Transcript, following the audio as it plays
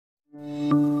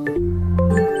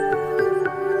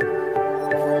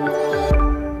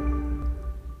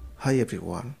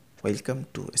everyone, welcome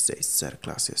to SHR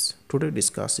classes. Today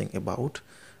discussing about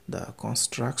the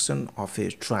construction of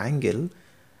a triangle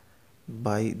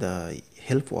by the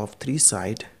help of three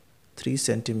sides 3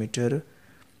 centimeter,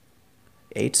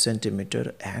 8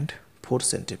 centimeter and 4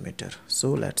 centimeter.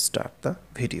 So let's start the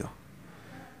video.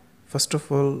 First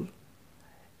of all,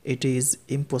 it is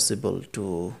impossible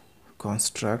to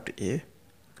construct a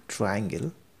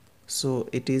triangle. So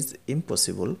it is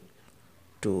impossible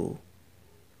to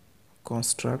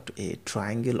construct a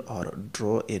triangle or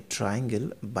draw a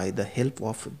triangle by the help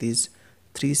of these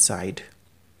three sides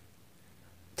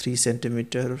 3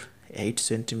 centimeter, 8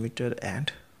 centimeter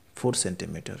and 4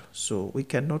 centimeter. So we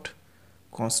cannot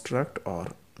construct or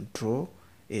draw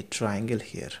a triangle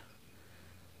here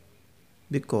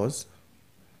because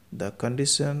the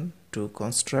condition to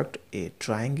construct a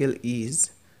triangle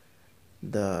is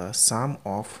the sum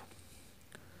of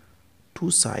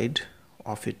two sides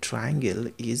of a triangle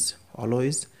is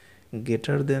always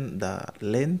greater than the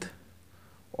length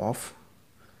of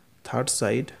third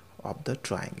side of the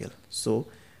triangle. So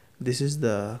this is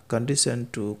the condition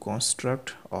to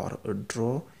construct or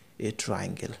draw a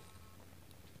triangle.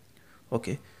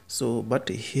 Okay, so but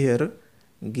here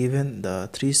given the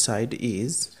three side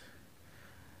is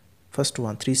first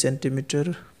one 3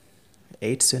 centimeter,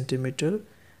 8 centimeter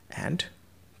and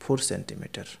 4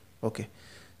 centimeter. Okay,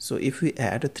 so if we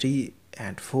add 3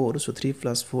 and 4, so 3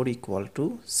 plus 4 equal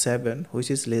to 7,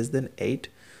 which is less than 8.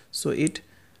 So it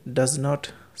does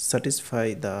not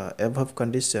satisfy the above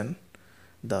condition.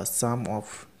 The sum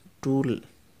of two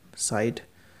sides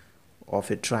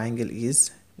of a triangle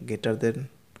is greater than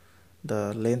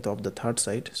the length of the third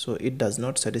side, so it does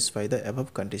not satisfy the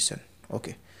above condition.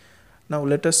 Okay, now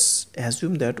let us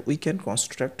assume that we can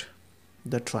construct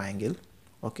the triangle.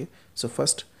 Okay, so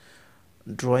first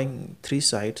drawing three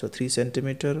sides, so 3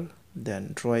 centimeter,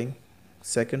 then drawing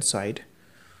second side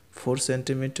 4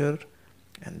 centimeter,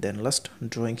 and then last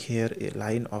drawing here a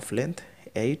line of length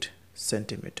 8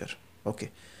 centimeter. Okay,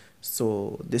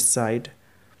 so this side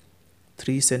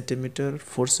 3 centimeter,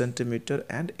 4 centimeter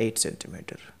and 8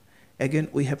 centimeter. Again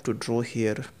we have to draw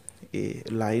here a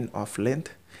line of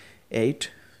length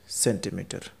 8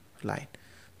 centimeter line.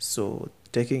 So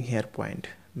taking here point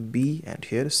B and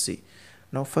here C.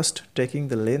 Now first taking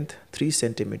the length 3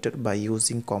 centimeter by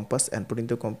using compass and putting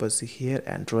the compass here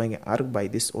and drawing an arc by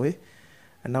this way.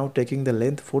 And now taking the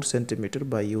length 4 centimeter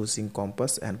by using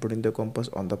compass and putting the compass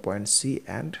on the point C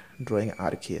and drawing an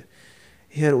arc here.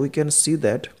 Here we can see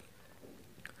that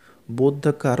both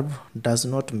the curve does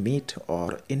not meet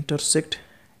or intersect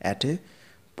at a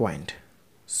point.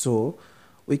 So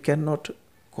we cannot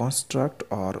construct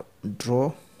or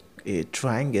draw a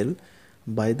triangle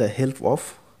by the help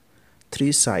of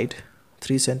three sides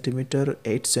 3 centimeter,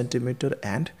 8 centimeter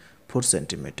and 4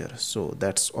 centimeter. So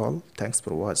that's all. Thanks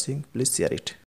for watching. Please share it.